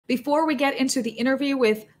Before we get into the interview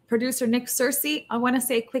with producer Nick Searcy, I want to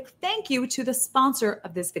say a quick thank you to the sponsor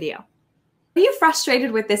of this video. Are you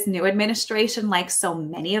frustrated with this new administration like so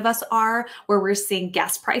many of us are, where we're seeing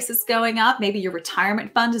gas prices going up? Maybe your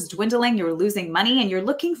retirement fund is dwindling, you're losing money, and you're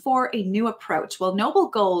looking for a new approach. Well, Noble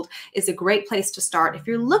Gold is a great place to start. If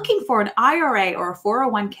you're looking for an IRA or a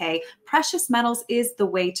 401k, precious metals is the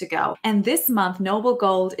way to go. And this month, Noble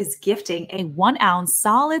Gold is gifting a 1-ounce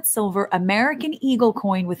solid silver American Eagle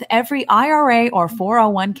coin with every IRA or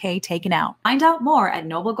 401k taken out. Find out more at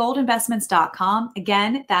noblegoldinvestments.com.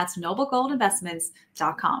 Again, that's noblegoldinvestments.com.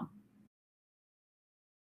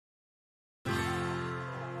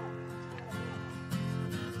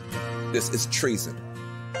 This is treason.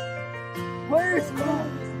 Where's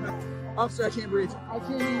Officer, I can't breathe. I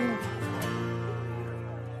can't even.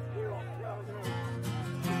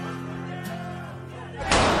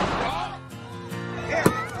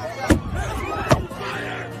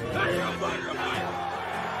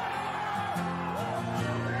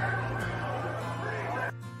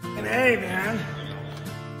 And hey, man.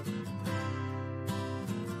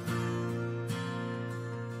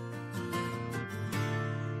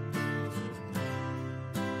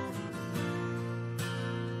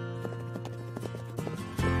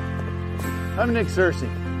 I'm Nick Searcy.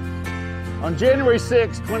 On January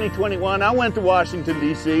 6, 2021, I went to Washington,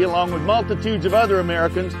 D.C. along with multitudes of other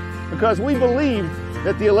Americans because we believed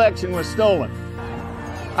that the election was stolen.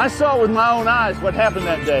 I saw with my own eyes what happened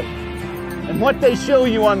that day. And what they show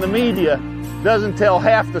you on the media doesn't tell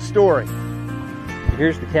half the story.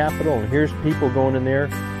 Here's the Capitol, and here's people going in there.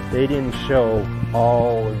 They didn't show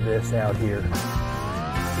all of this out here. Did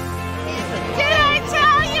I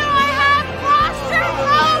tell you I have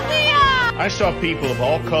claustrophobia? I saw people of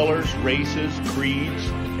all colors, races, creeds,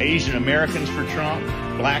 Asian Americans for Trump,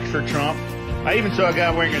 blacks for Trump. I even saw a guy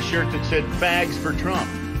wearing a shirt that said fags for Trump.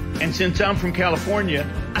 And since I'm from California,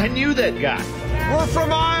 I knew that guy. We're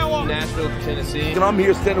from Iowa, Nashville, Tennessee. And I'm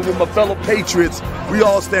here standing with my fellow patriots. We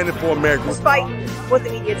all standing for America. Despite what the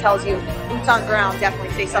media tells you, boots on ground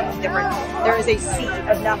definitely say something different. There is a sea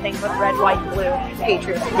of nothing but red, white, and blue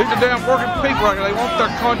patriots. These are damn working people right here. They want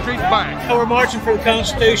their country back. We're marching for the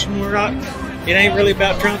Constitution. We're not. It ain't really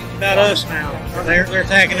about Trump. It's about us now. They're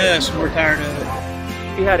attacking us, and we're tired of it.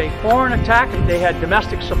 We had a foreign attack, and they had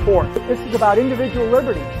domestic support. This is about individual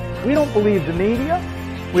liberty. We don't believe the media.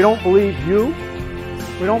 We don't believe you.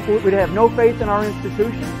 We have no faith in our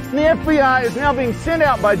institutions. The FBI is now being sent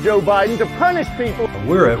out by Joe Biden to punish people.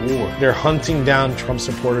 We're at war. They're hunting down Trump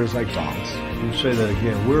supporters like dogs. You say that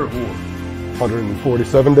again. We're at war.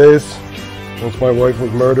 147 days since my wife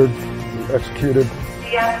was murdered and executed.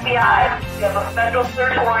 The FBI, you have a federal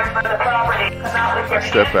search warrant for the property. Come out with your I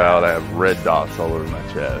step out, I have red dots all over my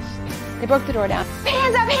chest. They broke the door down.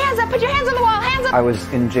 Hands up, put your hands on the wall, hands up. I was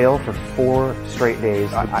in jail for 4 straight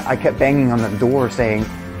days. I kept banging on the door saying,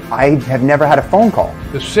 I have never had a phone call.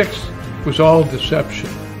 The 6th was all deception.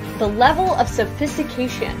 The level of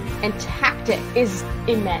sophistication and tactic is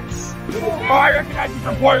immense. Oh, I recognize you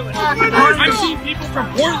from Portland. I've seen people from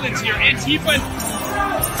Portland here, Antifa.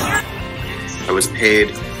 I was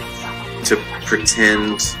paid to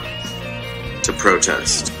pretend to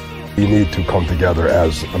protest. We need to come together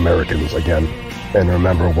as Americans again and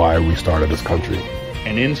remember why we started this country.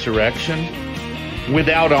 An insurrection?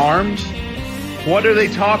 Without arms? What are they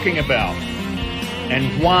talking about?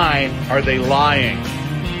 And why are they lying?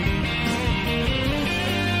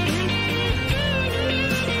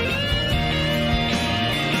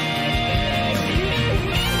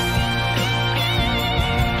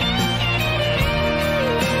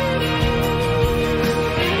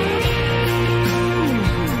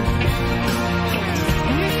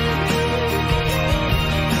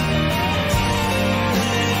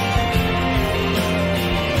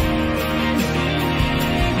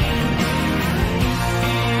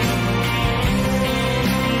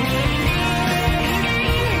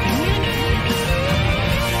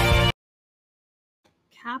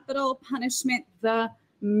 Capital Punishment, the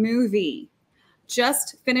movie.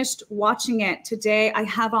 Just finished watching it today. I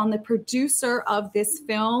have on the producer of this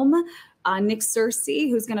film, Nick Searcy,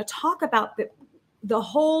 who's going to talk about the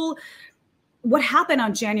whole what happened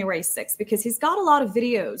on January 6th, because he's got a lot of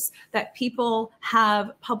videos that people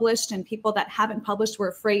have published and people that haven't published were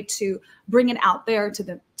afraid to bring it out there to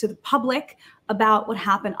the public about what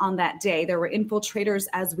happened on that day. There were infiltrators,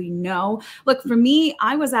 as we know. Look, for me,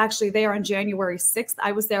 I was actually there on January 6th.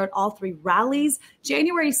 I was there at all 3 rallies.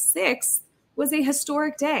 January 6th was a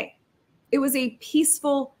historic day. It was a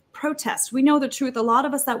peaceful protest. We know the truth. A lot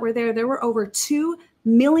of us that were there were over 2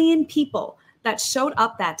 million people that showed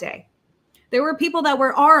up that day. There were people that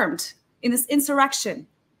were armed in this insurrection.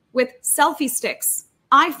 with selfie sticks,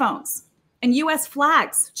 iPhones, and US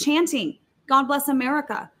flags chanting, "God bless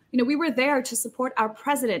America." You know, we were there to support our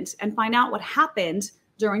president and find out what happened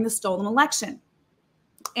during the stolen election.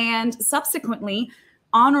 And subsequently,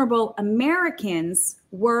 honorable Americans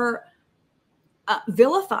were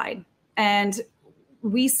vilified. And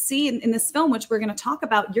we see in this film, which we're going to talk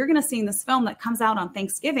about, you're going to see in this film that comes out on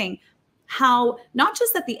Thanksgiving, how not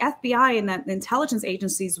just that the FBI and the intelligence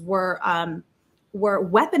agencies were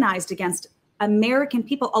weaponized against American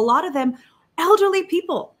people. A lot of them, elderly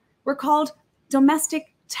people, were called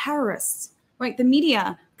domestic terrorists, right? The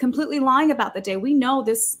media completely lying about the day. We know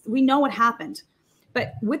this, we know what happened.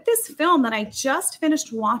 But with this film that I just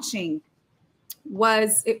finished watching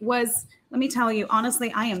let me tell you,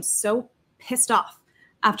 honestly, I am so pissed off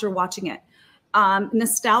after watching it.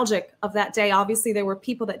 Nostalgic of that day. Obviously, there were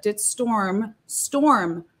people that did storm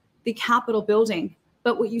the Capitol building.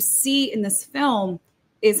 But what you see in this film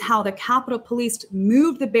is how the Capitol Police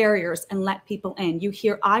moved the barriers and let people in. You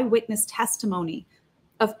hear eyewitness testimony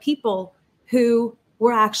of people who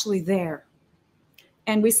were actually there.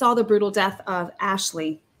 And we saw the brutal death of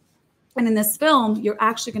Ashley. And in this film, you're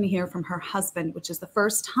actually going to hear from her husband, which is the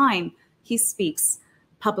first time he speaks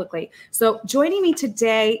publicly. So joining me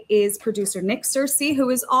today is producer Nick Searcy,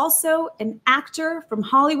 who is also an actor from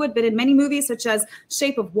Hollywood, been in many movies such as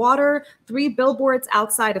Shape of Water, 3 Billboards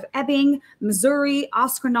Outside of Ebbing, Missouri,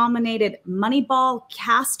 Oscar-nominated Moneyball,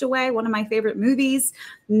 Castaway, one of my favorite movies,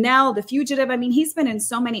 Nell, The Fugitive. I mean, he's been in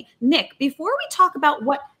so many. Nick, before we talk about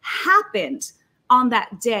what happened on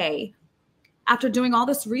that day, after doing all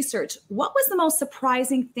this research, what was the most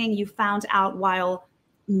surprising thing you found out while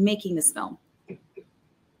making this film?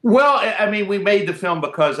 Well, I mean, we made the film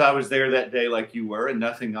because I was there that day like you were, and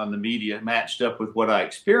nothing on the media matched up with what I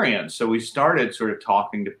experienced. So we started sort of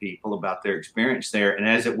talking to people about their experience there. And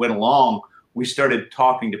as it went along, we started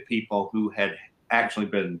talking to people who had actually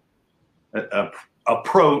been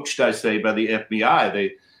approached, I say, by the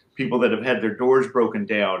FBI. People that have had their doors broken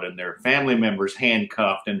down and their family members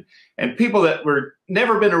handcuffed, and people that were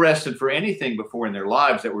never been arrested for anything before in their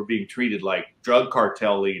lives that were being treated like drug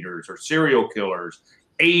cartel leaders or serial killers.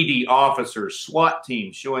 80 officers, SWAT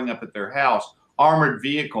teams showing up at their house, armored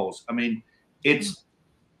vehicles. I mean,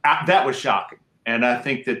 that was shocking. And I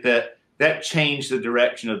think that changed the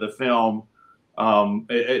direction of the film.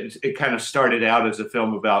 It kind of started out as a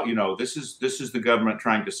film about, you know, this is the government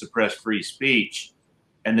trying to suppress free speech.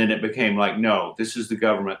 And then it became like, no, this is the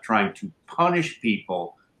government trying to punish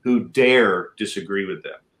people who dare disagree with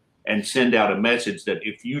them and send out a message that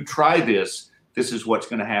if you try this, this is what's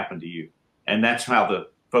going to happen to you. And that's how the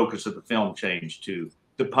focus of the film changed to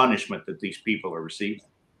the punishment that these people are receiving.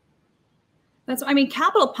 I mean,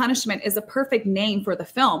 capital punishment is a perfect name for the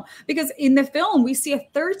film, because in the film, we see a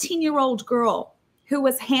 13-year-old girl who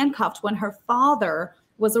was handcuffed when her father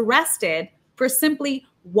was arrested for simply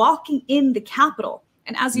walking in the Capitol.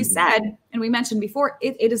 And as you said, and we mentioned before,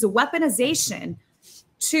 it is a weaponization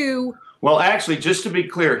to... Well, actually, just to be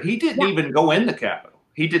clear, he didn't even go in the Capitol.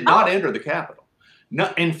 He did not enter the Capitol. No,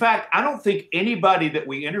 in fact, I don't think anybody that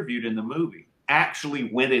we interviewed in the movie actually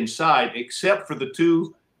went inside, except for the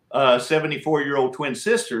 2 74-year-old twin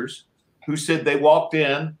sisters who said they walked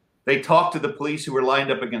in, they talked to the police who were lined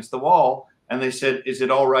up against the wall, and they said, "Is it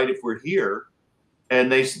all right if we're here?" And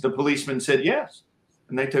the policeman said yes.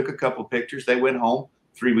 And they took a couple of pictures. They went home.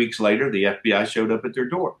 3 weeks later, the FBI showed up at their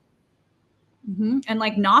door. And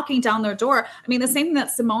like knocking down their door. I mean, the same thing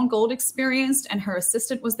that Simone Gold experienced, and her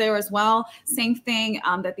assistant was there as well. Same thing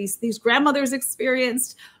that these grandmothers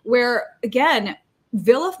experienced, where again,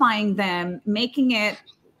 vilifying them, making it,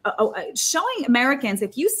 showing Americans,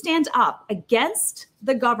 if you stand up against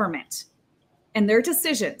the government and their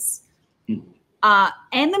decisions,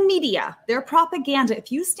 and the media, their propaganda,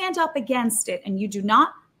 if you stand up against it and you do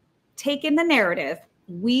not take in the narrative,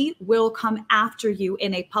 we will come after you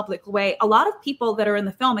in a public way. A lot of people that are in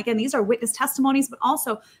the film, again, these are witness testimonies, but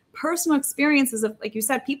also personal experiences of, like you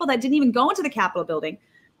said, people that didn't even go into the Capitol building,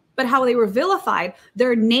 but how they were vilified.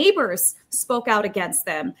 Their neighbors spoke out against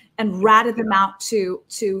them and ratted them out to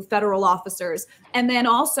federal officers. And then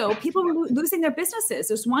also people were losing their businesses.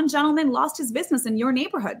 There's one gentleman lost his business in your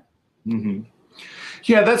neighborhood. Mm-hmm.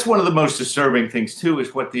 Yeah, that's one of the most disturbing things, too,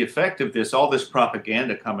 is what the effect of this, all this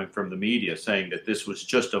propaganda coming from the media saying that this was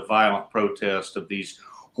just a violent protest of these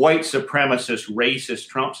white supremacist, racist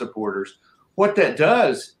Trump supporters. What that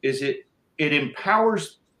does is it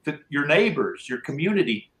empowers your neighbors, your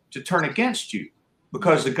community to turn against you,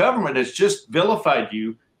 because the government has just vilified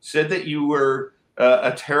you, said that you were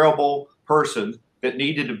a terrible person that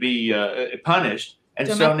needed to be punished. And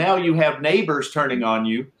so now you have neighbors turning on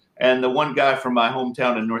you And the one guy from my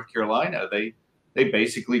hometown in North Carolina, they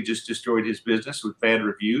basically just destroyed his business with bad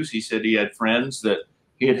reviews. He said he had friends that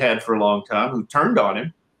he had had for a long time who turned on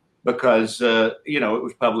him because, you know, it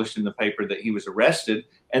was published in the paper that he was arrested.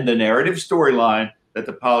 And the narrative storyline that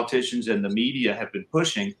the politicians and the media have been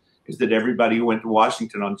pushing is that everybody who went to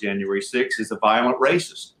Washington on January 6th is a violent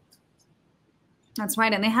racist. That's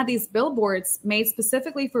right. And they had these billboards made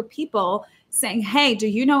specifically for people saying, hey, do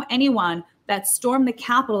you know anyone that stormed the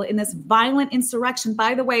Capitol in this violent insurrection?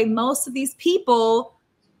 By the way, most of these people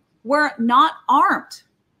were not armed.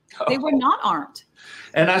 They were not armed.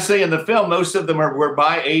 And I say in the film, most of them were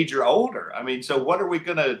my age or older. I mean, so what are we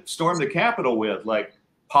going to storm the Capitol with? Like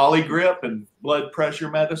polygrip and blood pressure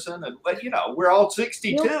medicine? And, you know, we're all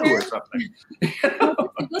 62 or something.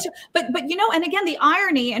 But you know, and again, the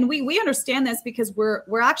irony, and we understand this because we're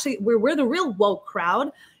the real woke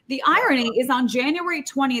crowd. The irony is on January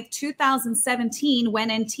 20th, 2017, when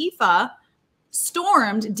Antifa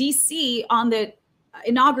stormed DC on the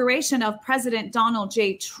inauguration of President Donald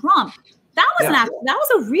J. Trump. That was that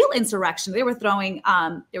was a real insurrection. They were throwing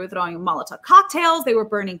Molotov cocktails. They were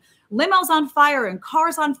burning limos on fire and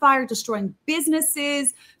cars on fire, destroying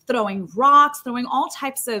businesses, throwing rocks, throwing all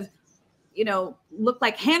types of, you know, looked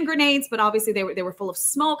like hand grenades, but obviously they were full of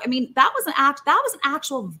smoke. I mean, that was an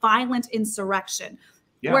actual violent insurrection.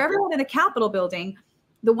 Yeah. Where everyone in the Capitol building,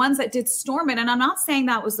 the ones that did storm it, and I'm not saying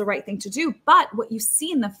that was the right thing to do, but what you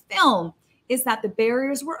see in the film is that the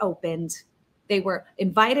barriers were opened. They were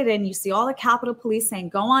invited in. You see all the Capitol Police saying,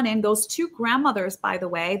 go on in. Those two grandmothers, by the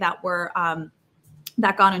way, that were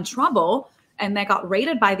that got in trouble and that got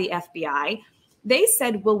raided by the FBI, they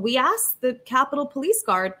said, well, we asked the Capitol Police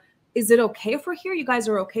Guard, is it okay if we're here? You guys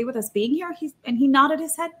are okay with us being here? And he nodded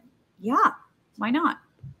his head. Yeah, why not?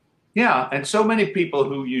 Yeah, and so many people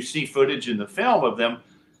who you see footage in the film of them,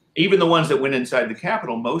 even the ones that went inside the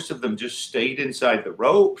Capitol, most of them just stayed inside the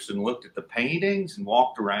ropes and looked at the paintings and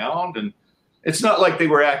walked around. And it's not like they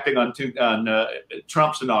were acting on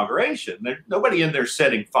Trump's inauguration. There's nobody in there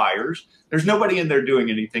setting fires. There's nobody in there doing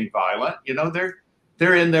anything violent. You know,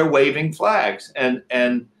 they're in there waving flags. And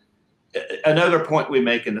another point we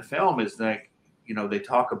make in the film is that, you know, they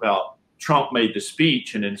talk about Trump made the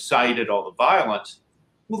speech and incited all the violence.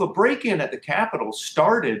 Well, the break-in at the Capitol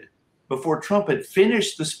started before Trump had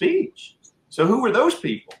finished the speech. So who were those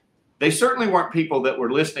people? They certainly weren't people that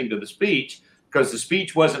were listening to the speech, because the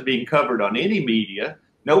speech wasn't being covered on any media.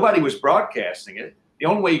 Nobody was broadcasting it. The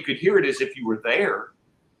only way you could hear it is if you were there.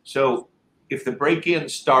 So if the break-in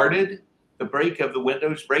started, the breaking of the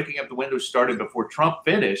windows started before Trump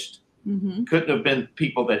finished, couldn't have been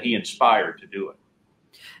people that he inspired to do it.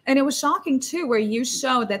 And it was shocking, too, where you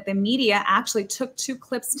showed that the media actually took two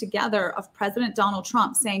clips together of President Donald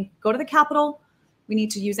Trump saying, go to the Capitol. We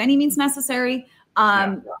need to use any means necessary,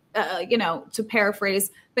 you know, to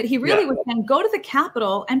paraphrase. But he really was saying, go to the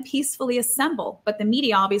Capitol and peacefully assemble. But the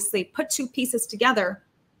media obviously put two pieces together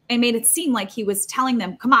and made it seem like he was telling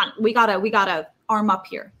them, come on, we gotta arm up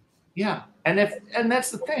here. Yeah. And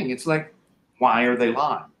that's the thing. It's like, why are they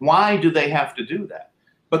lying? Why do they have to do that?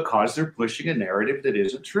 Because they're pushing a narrative that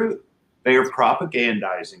isn't true. They are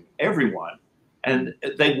propagandizing everyone. And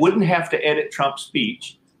they wouldn't have to edit Trump's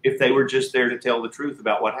speech if they were just there to tell the truth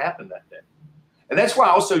about what happened that day. And that's why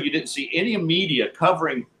also you didn't see any media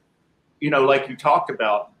covering, you know, like you talked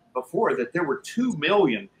about before, that there were 2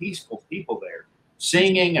 million peaceful people there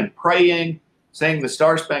singing and praying, saying the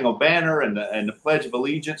Star Spangled Banner and the Pledge of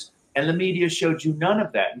Allegiance. And the media showed you none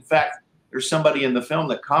of that. In fact, there's somebody in the film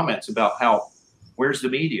that comments about how, where's the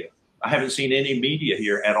media? I haven't seen any media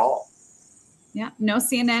here at all. Yeah, no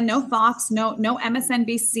CNN, no Fox, no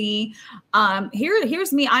MSNBC.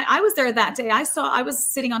 Here's me. I was there that day. I was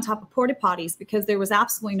sitting on top of porta potties because there was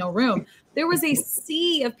absolutely no room. There was a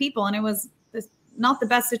sea of people, and it was not the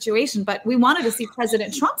best situation. But we wanted to see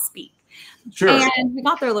President Trump speak, sure. And we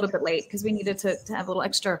got there a little bit late because we needed to have a little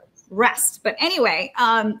extra rest. But anyway,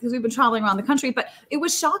 because we've been traveling around the country, but it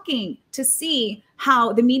was shocking to see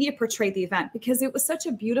how the media portrayed the event, because it was such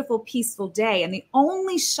a beautiful, peaceful day. And the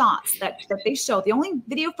only shots that they showed, the only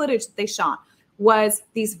video footage that they shot was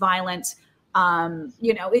these violent,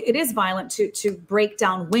 you know, it is violent to break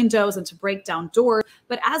down windows and to break down doors.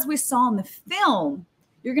 But as we saw in the film,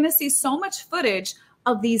 you're going to see so much footage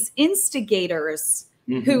of these instigators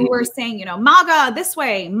who were saying, you know, MAGA this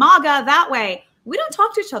way, MAGA that way. We don't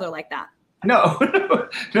talk to each other like that. No,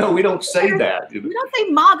 no, we don't say that. We don't say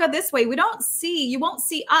MAGA this way. You won't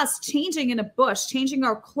see us changing in a bush, changing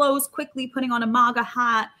our clothes quickly, putting on a MAGA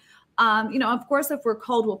hat. You know, of course, if we're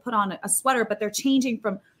cold, we'll put on a sweater, but they're changing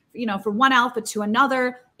from from one outfit to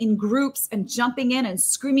another in groups and jumping in and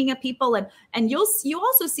screaming at people. And you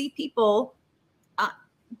also see people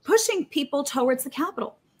pushing people towards the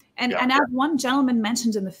Capitol. And as one gentleman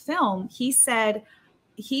mentioned in the film, he said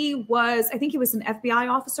he was, I think he was an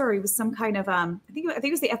FBI officer, or he was some kind of, I think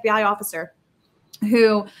it was the FBI officer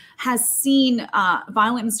who has seen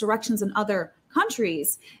violent insurrections in other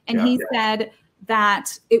countries. And he said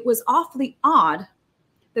that it was awfully odd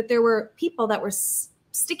that there were people that were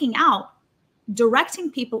sticking out,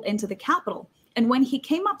 directing people into the Capitol. And when he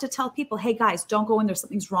came up to tell people, hey guys, don't go in there,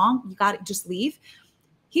 something's wrong, you got to just leave,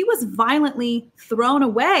 he was violently thrown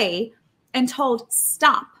away and told,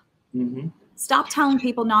 stop. Stop telling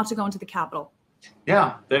people not to go into the Capitol.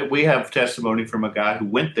 Yeah, we have testimony from a guy who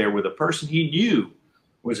went there with a person he knew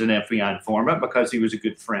was an FBI informant because he was a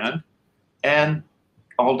good friend. And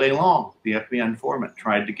all day long, the FBI informant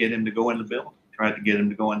tried to get him to go in the building, tried to get him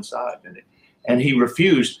to go inside. And he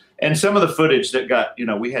refused. And some of the footage that got,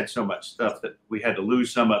 we had so much stuff that we had to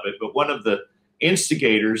lose some of it. But one of the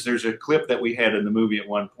instigators, there's a clip that we had in the movie at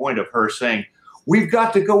one point of her saying, we've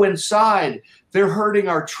got to go inside. They're hurting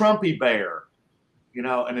our Trumpy bear.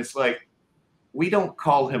 And it's like, we don't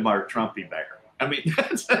call him our Trumpy bear. I mean,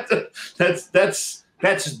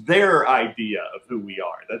 that's their idea of who we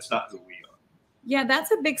are. That's not who we are. Yeah, that's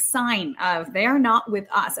a big sign of they're not with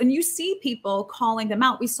us. And you see people calling them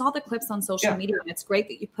out. We saw the clips on social media, and it's great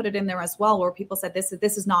that you put it in there as well, where people said, this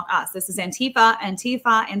is not us. This is Antifa,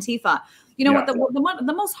 Antifa, Antifa. What one of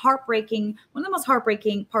the most heartbreaking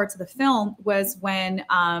parts of the film was when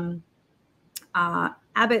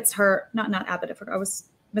Abbott's not Abbott, I was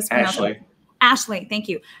mispronouncing. Ashley, thank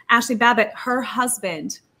you. Ashley Babbitt, her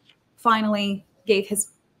husband finally gave his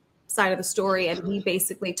side of the story, and he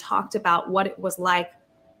basically talked about what it was like,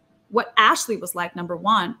 what Ashley was like, number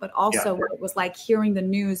one, but also what it was like hearing the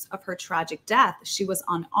news of her tragic death. She was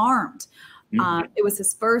unarmed. It was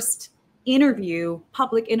his first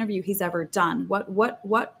public interview he's ever done.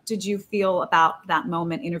 What did you feel about that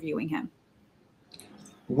moment interviewing him?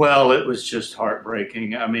 Well, it was just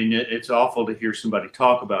heartbreaking. I mean, it's awful to hear somebody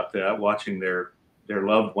talk about that, watching their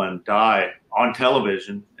loved one die on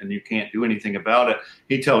television, and you can't do anything about it.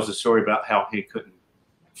 He tells a story about how he couldn't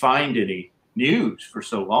find any news for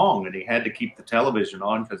so long, and he had to keep the television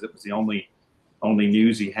on because it was the only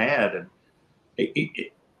news he had. And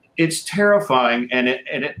it's terrifying, and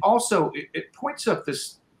it also points up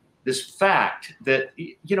this fact that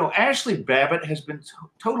Ashley Babbitt has been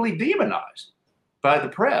totally demonized by the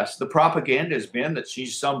press. The propaganda has been that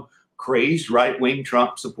she's some crazed right-wing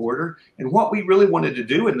Trump supporter. And what we really wanted to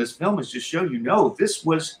do in this film is just show this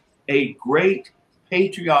was a great,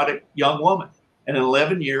 patriotic young woman, an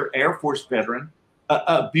 11-year Air Force veteran,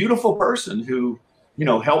 a beautiful person who,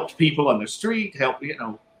 helped people on the street,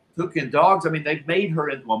 took in dogs. I mean, they've made her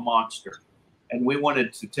into a monster. And we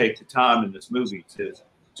wanted to take the time in this movie to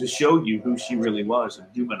show you who she really was and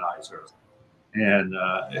humanize her. And,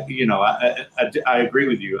 I agree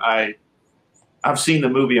with you. I've seen the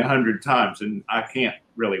movie 100 times, and I can't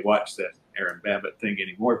really watch that Erin Babbitt thing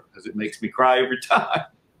anymore because it makes me cry every time.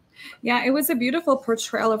 Yeah, it was a beautiful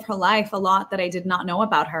portrayal of her life, a lot that I did not know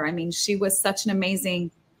about her. I mean, she was such an amazing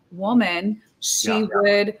woman. She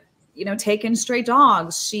would, take in stray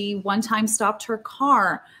dogs. She one time stopped her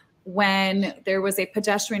car when there was a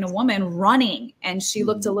pedestrian, a woman running, and she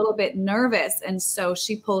looked a little bit nervous. And so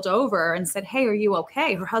she pulled over and said, hey, are you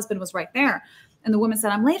okay? Her husband was right there. And the woman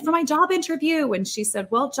said, I'm late for my job interview. And she said,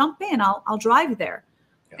 well, jump in. I'll drive you there.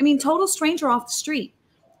 I mean, total stranger off the street,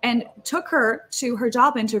 and took her to her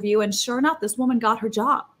job interview. And sure enough, this woman got her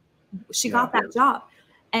job. She got that job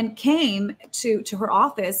and came to her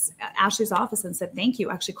office, Ashley's office, and said, thank you.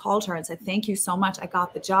 Actually called her and said, thank you so much. I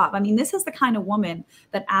got the job. I mean, this is the kind of woman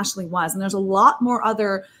that Ashley was. And there's a lot more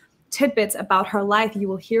other tidbits about her life you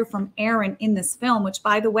will hear from Erin in this film, which,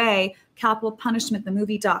 by the way,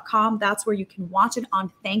 capitalpunishmentthemovie.com, that's where you can watch it on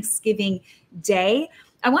Thanksgiving Day.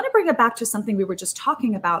 I want to bring it back to something we were just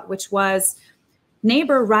talking about, which was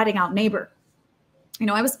neighbor ratting out neighbor.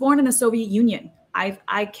 I was born in the Soviet Union.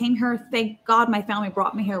 I came here, thank God my family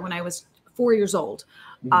brought me here when I was 4 years old.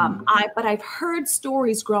 But I've heard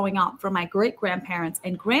stories growing up from my great-grandparents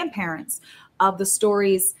and grandparents of the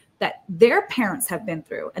stories that their parents have been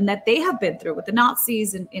through and that they have been through with the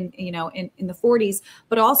Nazis in the 40s,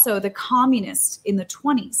 but also the communists in the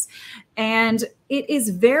 20s. And it is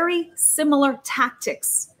very similar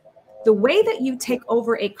tactics. The way that you take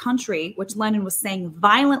over a country, which Lenin was saying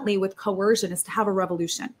violently with coercion, is to have a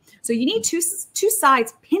revolution. So you need two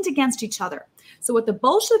sides pinned against each other. So what the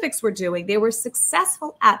Bolsheviks were doing, they were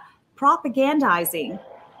successful at propagandizing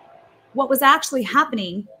what was actually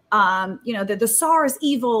happening you know, the Tsar is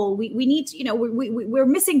evil. We need, you know, we're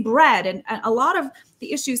missing bread. And a lot of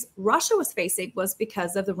the issues Russia was facing was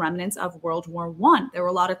because of the remnants of World War I. There were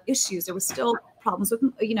a lot of issues. There was still problems with,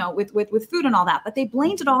 you know, with food and all that, but they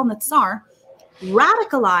blamed it all on the Tsar,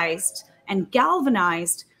 radicalized and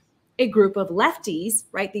galvanized a group of lefties,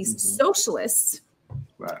 right? These socialists,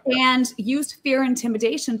 and used fear and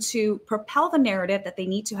intimidation to propel the narrative that they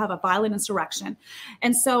need to have a violent insurrection.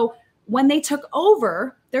 And so when they took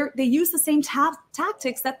over, they used the same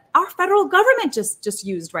tactics that our federal government just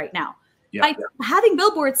used right now. By having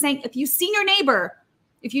billboards saying, if you see your neighbor,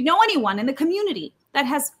 if you know anyone in the community that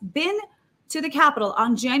has been to the Capitol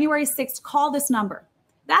on January 6th, call this number.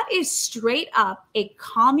 That is straight up a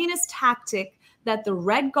communist tactic that the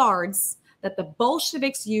Red Guards, that the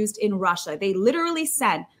Bolsheviks used in Russia. They literally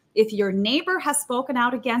said, if your neighbor has spoken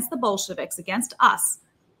out against the Bolsheviks, against us,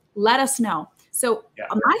 let us know. So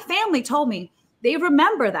my family told me they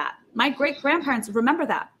remember that. My great-grandparents remember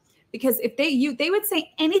that, because if they would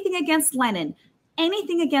say anything against Lenin,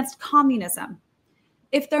 anything against communism,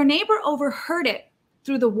 if their neighbor overheard it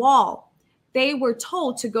through the wall, they were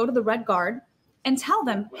told to go to the Red Guard and tell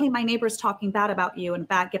them, hey, my neighbor's talking bad about you and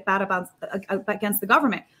get bad about against the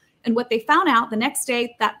government. And what they found out the next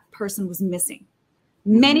day, that person was missing.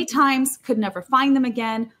 Many times, could never find them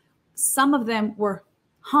again. Some of them were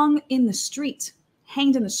hung in the street,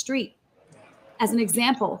 hanged in the street, as an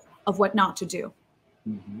example of what not to do.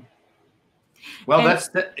 Well,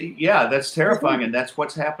 that's terrifying, and that's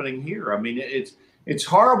what's happening here. I mean, it's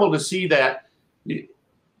horrible to see that,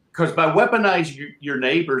 because by weaponizing your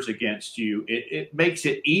neighbors against you, it makes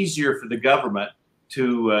it easier for the government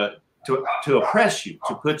to oppress you,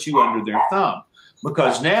 to put you under their thumb,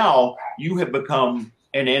 because now you have become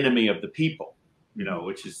an enemy of the people, you know,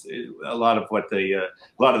 which is a lot of what a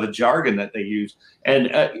lot of the jargon that they use.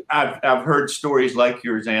 And I've heard stories like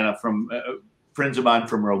yours, Anna, from friends of mine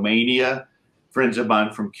from Romania, friends of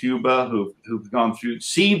mine from Cuba who've gone through,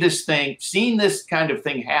 seen this kind of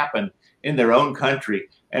thing happen in their own country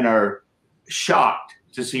and are shocked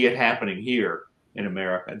to see it happening here in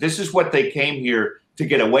America. This is what they came here to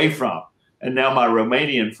get away from. And now my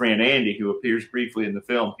Romanian friend Andy, who appears briefly in the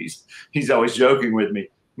film, he's always joking with me,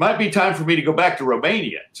 might be time for me to go back to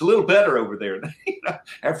Romania. It's a little better over there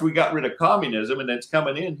after we got rid of communism, and it's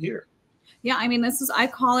coming in here. Yeah, I mean, I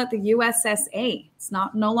call it the USSA. It's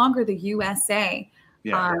no longer the USA.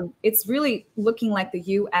 Yeah. It's really looking like the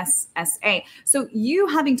USSA. So you,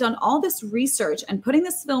 having done all this research and putting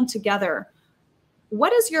this film together,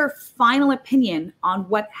 what is your final opinion on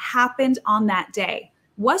what happened on that day?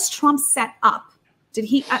 Was Trump set up? Did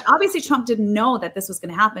he, obviously Trump didn't know that this was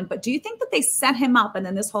going to happen, but do you think that they set him up and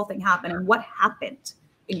then this whole thing happened? And what happened,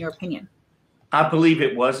 in your opinion? I believe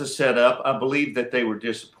it was a setup. I believe that they were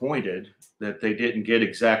disappointed that they didn't get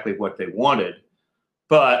exactly what they wanted.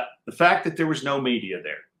 But the fact that there was no media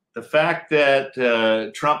there, the fact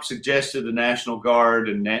that Trump suggested the National Guard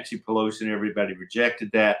and Nancy Pelosi and everybody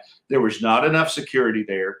rejected that, there was not enough security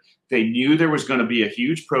there. They knew there was going to be a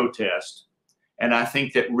huge protest. And I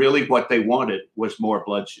think that really what they wanted was more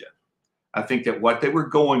bloodshed. I think that what they were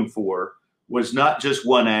going for was not just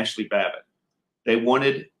one Ashley Babbitt. They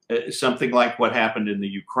wanted something like what happened in the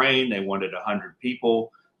Ukraine. They wanted 100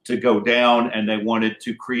 people to go down, and they wanted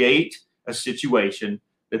to create a situation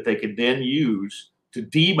that they could then use to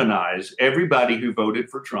demonize everybody who voted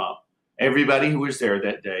for Trump, everybody who was there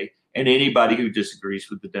that day, and anybody who disagrees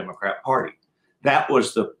with the Democrat Party. That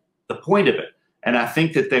was the point of it. And I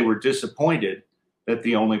think that they were disappointed that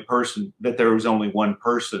there was only one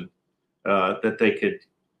person that they could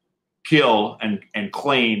kill and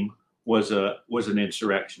claim was an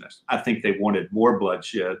insurrectionist. I think they wanted more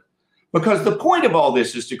bloodshed, because the point of all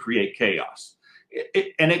this is to create chaos.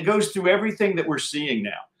 And it goes through everything that we're seeing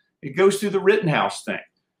now. It goes through the Rittenhouse thing.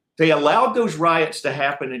 They allowed those riots to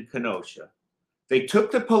happen in Kenosha. They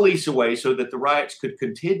took the police away so that the riots could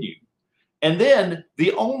continue. And then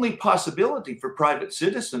the only possibility for private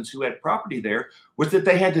citizens who had property there was that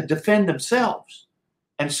they had to defend themselves.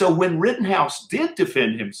 And so when Rittenhouse did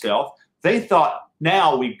defend himself, they thought,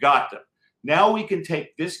 now we've got them. Now we can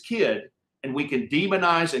take this kid and we can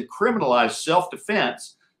demonize and criminalize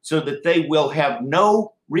self-defense so that they will have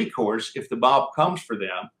no recourse if the mob comes for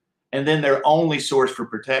them. And then their only source for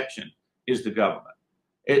protection is the government.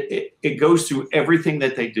 It goes through everything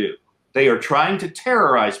that they do. They are trying to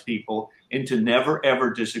terrorize people into never, ever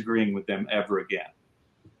disagreeing with them ever again.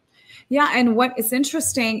 Yeah, and what is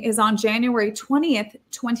interesting is on January 20th,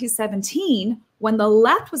 2017, when the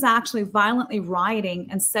left was actually violently rioting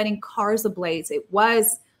and setting cars ablaze, it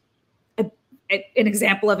was an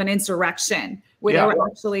example of an insurrection where they were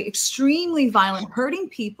actually extremely violent, hurting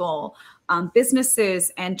people,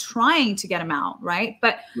 businesses, and trying to get them out, right?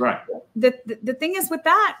 But the thing is with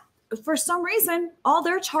that, for some reason, all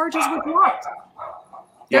their charges were dropped.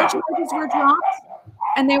 Their charges were dropped,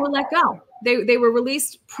 and they were let go. They were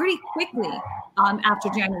released pretty quickly after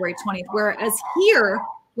January 20th. Whereas here,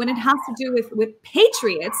 when it has to do with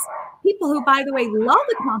patriots, people who, by the way, love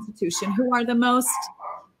the Constitution, who are the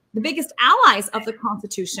biggest allies of the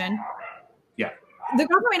Constitution, the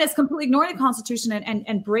government is completely ignoring the Constitution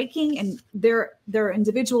and breaking and their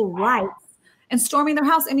individual rights and storming their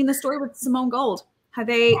house. I mean, the story with Simone Gold, how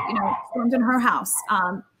they stormed in her house.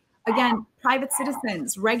 Again, private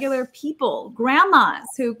citizens, regular people, grandmas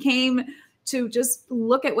who came to just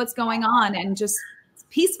look at what's going on and just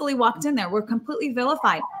peacefully walked in there, were completely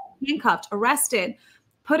vilified, handcuffed, arrested,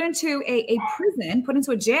 put into a prison, put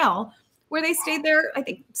into a jail where they stayed there, I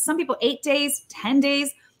think some people 8 days, 10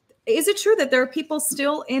 days. Is it true that there are people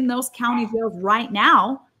still in those county jails right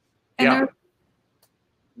now and there's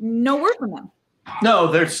no word from them?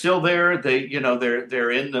 No, they're still there.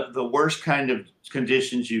 They're in the worst kind of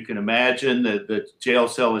conditions you can imagine. The jail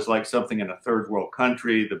cell is like something in a third world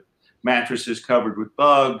country. The mattress is covered with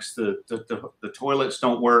bugs. The toilets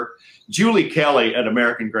don't work. Julie Kelly at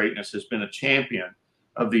American Greatness has been a champion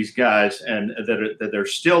of these guys, and that they're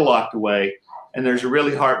still locked away. And there's a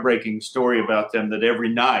really heartbreaking story about them that every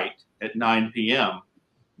night at 9 p.m.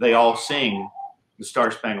 they all sing the Star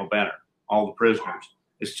Spangled Banner, all the prisoners.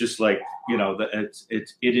 It's just like,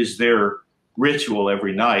 it is their ritual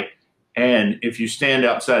every night. And if you stand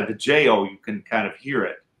outside the jail, you can kind of hear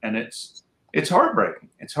it. And it's heartbreaking.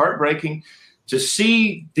 It's heartbreaking to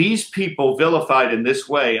see these people vilified in this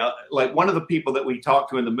way. Like one of the people that we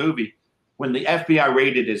talked to in the movie, when the FBI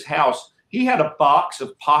raided his house, he had a box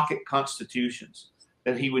of pocket constitutions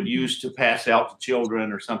that he would use to pass out to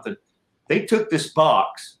children or something. They took this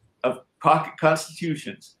box of pocket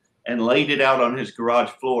constitutions and laid it out on his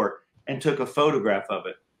garage floor and took a photograph of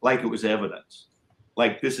it like it was evidence.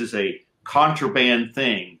 Like this is a contraband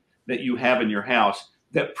thing that you have in your house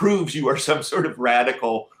that proves you are some sort of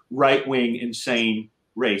radical, right-wing, insane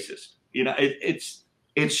racist.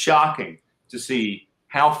 It's shocking to see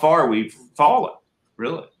how far we've fallen,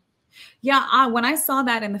 really. Yeah, when I saw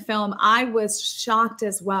that in the film, I was shocked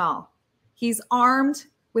as well. He's armed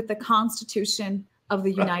with the Constitution of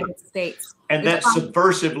the United States. And that's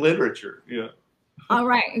subversive literature. Yeah. All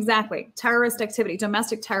right, exactly. Terrorist activity,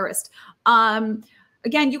 domestic terrorist.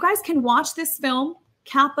 Again, you guys can watch this film,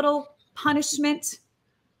 Capital Punishment,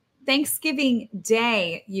 Thanksgiving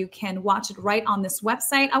Day. You can watch it right on this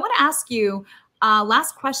website. I want to ask you,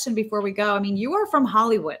 last question before we go. I mean, you are from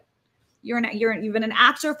Hollywood. You've been an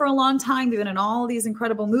actor for a long time. You've been in all these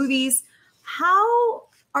incredible movies. How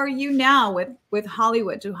are you now with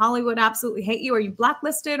Hollywood? Do Hollywood absolutely hate you? Are you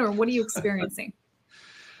blacklisted, or what are you experiencing?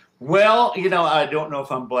 Well, I don't know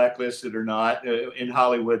if I'm blacklisted or not. In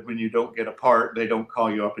Hollywood, when you don't get a part, they don't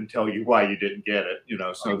call you up and tell you why you didn't get it.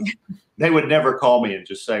 So they would never call me and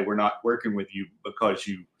just say, we're not working with you because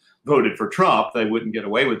you voted for Trump. They wouldn't get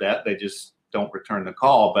away with that. They just don't return the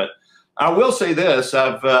call. But I will say this,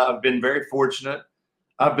 I've been very fortunate.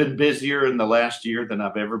 I've been busier in the last year than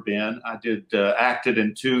I've ever been. I acted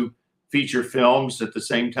in 2 feature films at the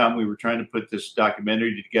same time we were trying to put this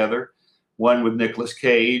documentary together. One with Nicolas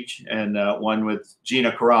Cage and one with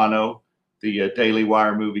Gina Carano, the Daily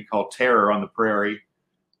Wire movie called Terror on the Prairie.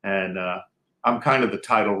 And I'm kind of the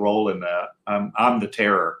title role in that. I'm the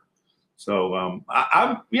terror. So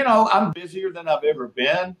I'm busier than I've ever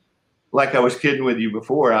been. Like I was kidding with you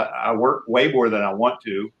before, I work way more than I want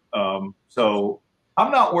to. So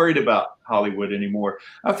I'm not worried about Hollywood anymore.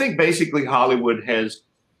 I think basically Hollywood has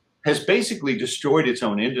basically destroyed its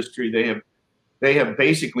own industry. They have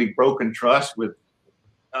basically broken trust with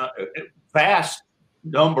a vast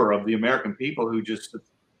number of the American people who just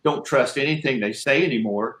don't trust anything they say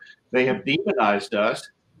anymore. They have demonized us.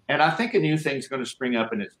 And I think a new thing's going to spring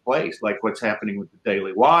up in its place, like what's happening with the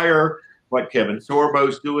Daily Wire, what Kevin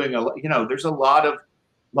Sorbo's doing. There's a lot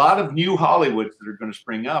of new Hollywoods that are going to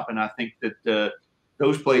spring up. And I think that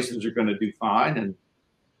those places are going to do fine. And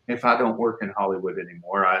if I don't work in Hollywood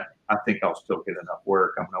anymore, I think I'll still get enough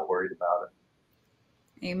work. I'm not worried about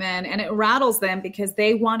it. Amen. And it rattles them because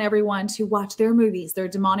they want everyone to watch their movies, their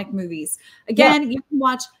demonic movies. Again, you can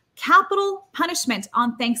watch Capital Punishment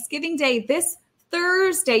on Thanksgiving Day this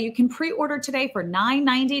Thursday. You can pre-order today for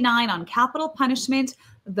 $9.99 on Capital Punishment,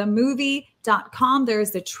 themovie.com.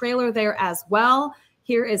 There's the trailer there as well.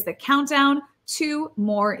 Here is the countdown. 2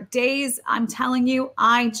 more days. I'm telling you,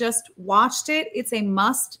 I just watched it. It's a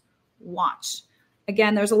must watch.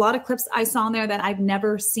 Again, there's a lot of clips I saw in there that I've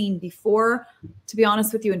never seen before. To be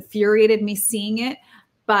honest with you, infuriated me seeing it.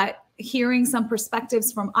 But hearing some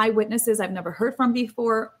perspectives from eyewitnesses I've never heard from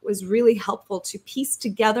before was really helpful to piece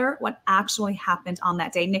together what actually happened on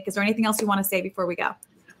that day. Nick, is there anything else you want to say before we go?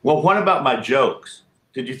 Well, what about my jokes?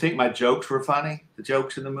 Did you think my jokes were funny? The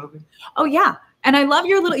jokes in the movie? Oh, yeah. And I love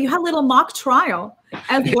you had a little mock trial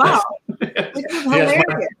as well. Which was hilarious.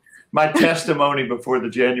 Yes, my testimony before the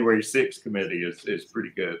January 6th committee is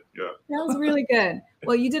pretty good. Yeah. That was really good.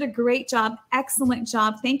 Well, you did a great job. Excellent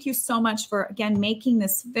job. Thank you so much for, again, making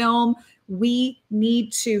this film. We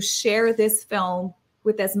need to share this film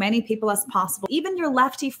with as many people as possible. Even your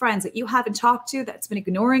lefty friends that you haven't talked to, that's been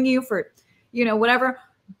ignoring you for, whatever,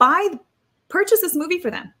 purchase this movie for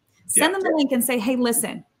them. Send them the link and say, hey,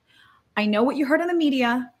 listen, I know what you heard in the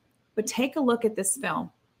media, but take a look at this film.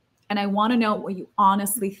 And I want to know what you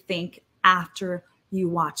honestly think after you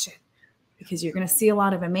watch it, because you're going to see a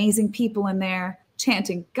lot of amazing people in there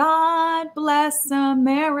chanting, God bless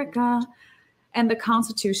America, and the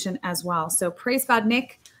Constitution as well. So praise God,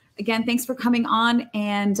 Nick. Again, thanks for coming on.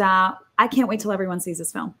 And I can't wait till everyone sees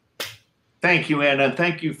this film. Thank you, Anna.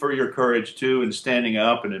 Thank you for your courage, too, in standing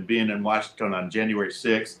up and in being in Washington on January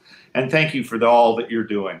 6th. And thank you for all that you're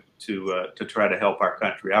doing to try to help our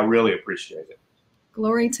country. I really appreciate it.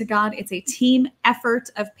 Glory to God. It's a team effort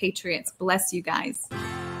of patriots. Bless you guys.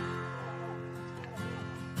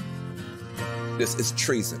 This is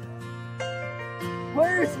treason.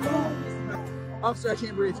 Where's Officer, I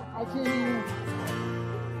can't breathe. I can't hear.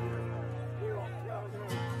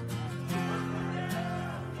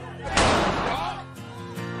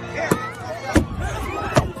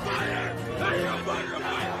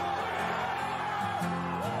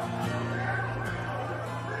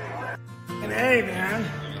 And hey, man.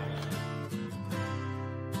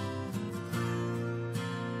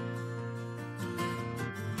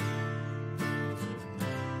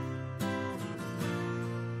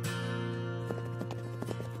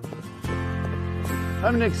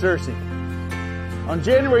 I'm Nick Searcy. On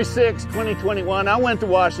January 6, 2021, I went to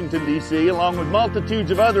Washington, D.C., along with multitudes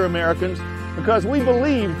of other Americans, because we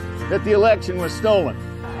believed that the election was stolen.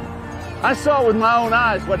 I saw with my own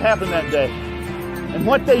eyes what happened that day. And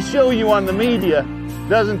what they show you on the media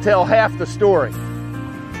doesn't tell half the story.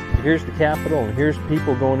 Here's the Capitol, and here's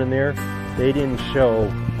people going in there. They didn't show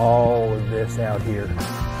all of this out here. Did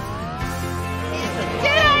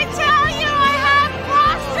I tell you I have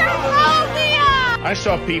claustrophobia? I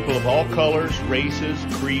saw people of all colors, races,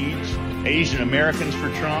 creeds, Asian Americans for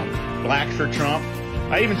Trump, blacks for Trump.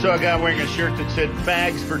 I even saw a guy wearing a shirt that said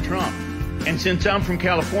fags for Trump. And since I'm from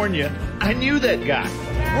California, I knew that guy.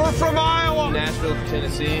 We're from Iowa. Nashville,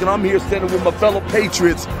 Tennessee. And I'm here standing with my fellow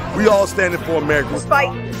patriots. We all standing for America. Despite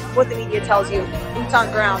what the media tells you, boots on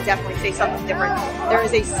ground definitely say something different. There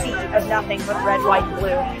is a sea of nothing but red, white, and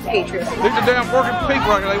blue patriots. These are damn working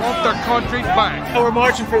people out here. They want their country back. We're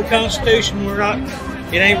marching for the Constitution. We're not.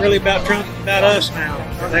 It ain't really about Trump. It's about us now.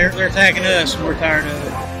 They're attacking us, and we're tired of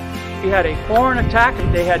it. We had a foreign attack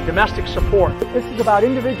and they had domestic support. This is about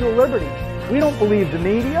individual liberties. We don't believe the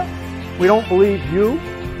media. We don't believe you.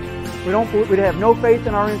 We have no faith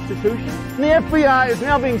in our institutions. The FBI is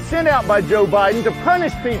now being sent out by Joe Biden to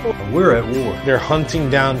punish people. We're at war. They're hunting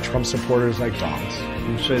down Trump supporters like dogs.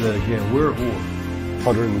 You say that again. We're at war.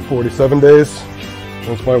 147 days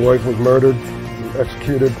since my wife was murdered and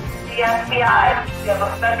executed. The FBI, you have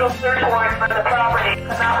a federal search warrant for the property.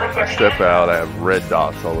 Come out with your I step out, I have red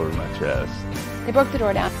dots all over my chest. They broke the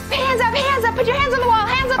door down. Hands up, put your hands on the wall,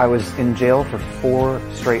 hands up. I was in jail for 4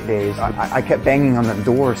 straight days. I kept banging on the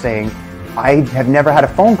door saying, I have never had a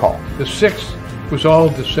phone call. The 6th was all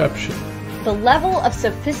deception. The level of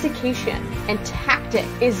sophistication and tactic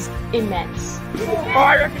is immense. Oh,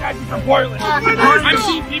 I recognize you from Portland. I've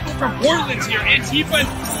seen people from Portland here. Antifa.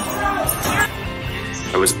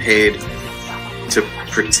 I was paid to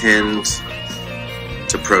pretend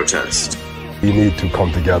to protest. We need to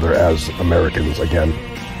come together as Americans again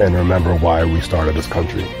and remember why we started this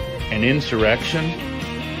country. An insurrection?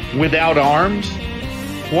 Without arms?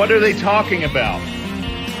 What are they talking about?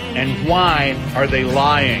 And why are they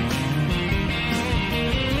lying?